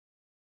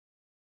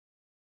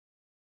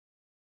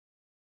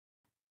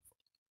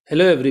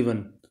Hello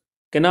everyone.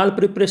 Canal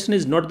preparation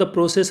is not the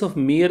process of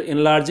mere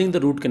enlarging the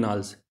root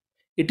canals.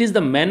 It is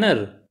the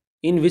manner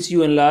in which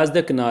you enlarge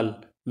the canal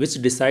which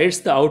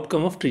decides the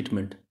outcome of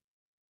treatment.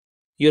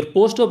 Your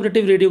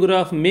post-operative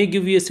radiograph may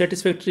give you a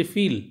satisfactory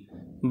feel,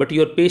 but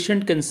your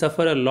patient can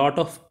suffer a lot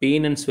of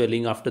pain and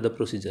swelling after the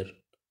procedure.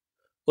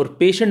 Or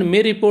patient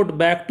may report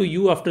back to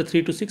you after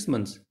 3 to 6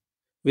 months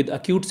with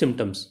acute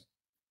symptoms.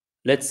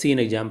 Let's see an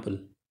example.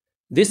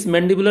 This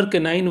mandibular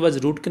canine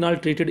was root canal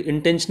treated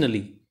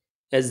intentionally,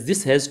 as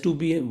this has to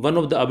be one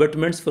of the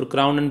abutments for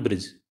crown and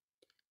bridge.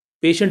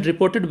 Patient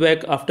reported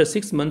back after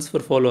 6 months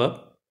for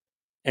follow-up,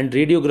 and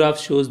radiograph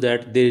shows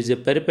that there is a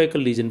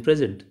periapical lesion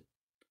present.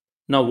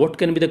 Now, what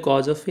can be the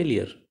cause of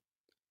failure?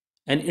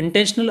 An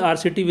intentional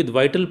RCT with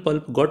vital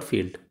pulp got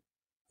failed,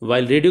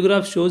 while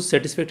radiograph shows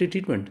satisfactory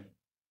treatment.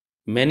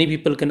 Many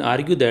people can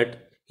argue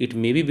that it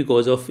may be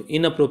because of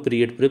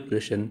inappropriate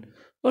preparation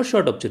or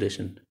short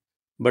obturation,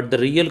 but the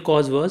real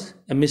cause was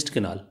a missed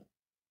canal.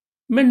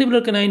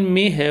 Mandibular canine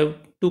may have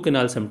two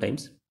canals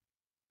sometimes.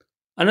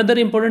 Another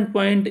important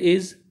point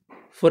is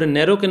for a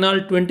narrow canal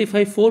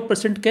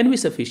 25-4% can be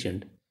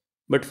sufficient,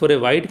 but for a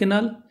wide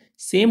canal,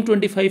 same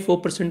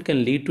 25-4%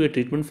 can lead to a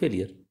treatment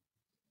failure.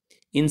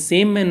 In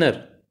same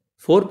manner,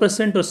 4%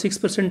 or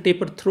 6%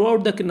 taper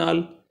throughout the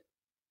canal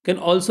can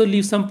also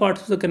leave some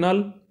parts of the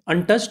canal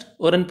untouched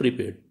or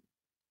unprepared.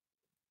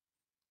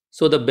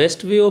 So the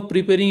best way of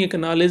preparing a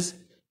canal is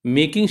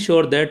making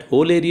sure that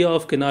whole area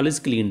of canal is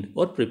cleaned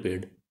or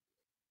prepared.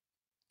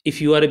 If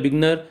you are a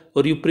beginner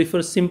or you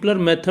prefer simpler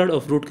method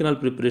of root canal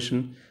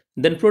preparation,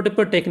 then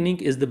pro-taper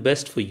technique is the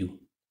best for you.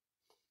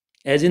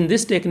 As in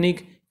this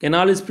technique,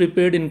 canal is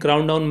prepared in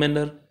crown down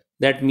manner.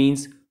 That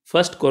means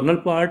first cornal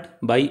part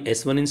by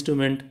S1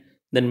 instrument,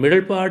 then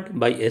middle part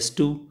by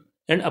S2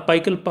 and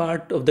apical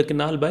part of the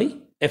canal by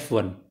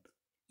F1.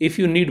 If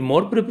you need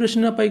more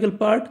preparation apical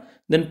part,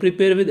 then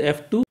prepare with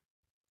F2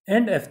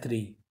 and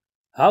F3.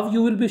 How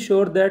you will be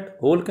sure that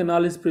whole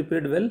canal is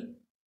prepared well?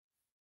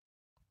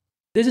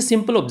 There is a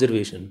simple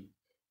observation.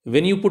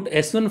 When you put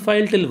S1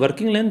 file till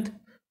working length,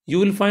 you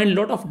will find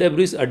lot of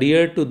debris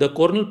adhered to the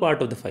cornal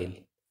part of the file.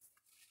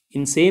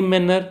 In same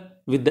manner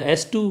with the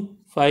S2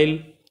 file,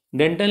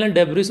 dental and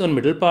debris on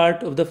middle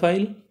part of the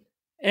file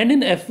and in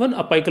F1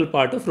 apical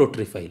part of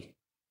rotary file.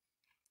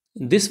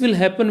 This will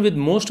happen with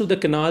most of the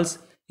canals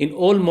in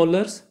all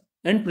molars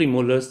and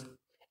premolars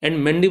and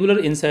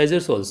mandibular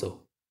incisors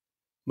also.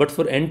 But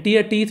for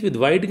anterior teeth with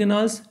wide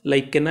canals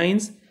like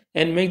canines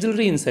and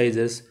maxillary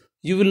incisors,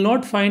 you will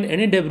not find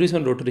any debris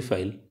on rotary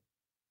file.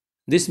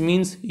 This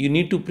means you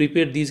need to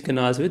prepare these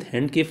canals with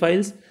hand K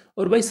files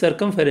or by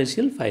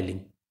circumferential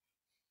filing.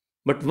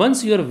 But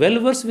once you are well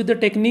versed with the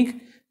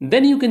technique,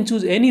 then you can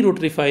choose any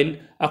rotary file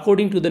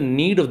according to the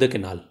need of the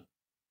canal.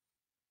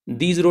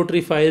 These rotary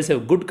files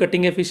have good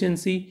cutting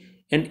efficiency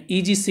and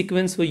easy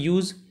sequence for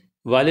use,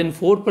 while in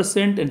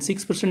 4% and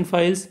 6%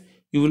 files,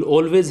 you will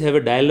always have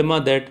a dilemma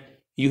that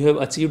you have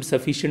achieved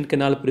sufficient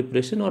canal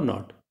preparation or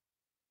not.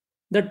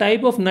 The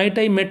type of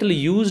nitrile metal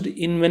used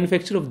in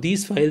manufacture of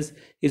these files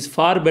is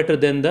far better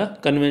than the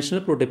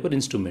conventional pro-taper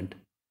instrument,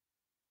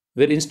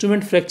 where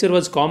instrument fracture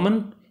was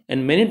common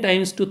and many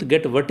times tooth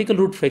get vertical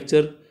root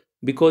fracture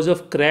because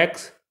of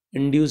cracks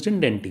induced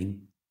in dentine.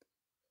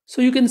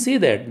 So you can say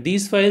that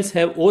these files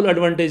have all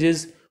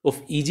advantages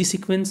of easy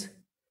sequence,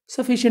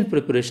 sufficient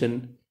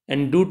preparation,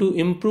 and due to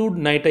improved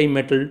nitrile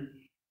metal,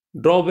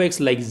 drawbacks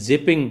like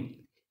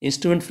zipping,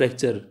 instrument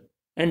fracture,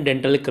 and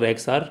dental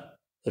cracks are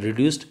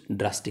reduced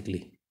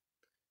drastically.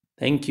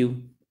 Thank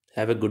you.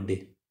 Have a good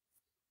day.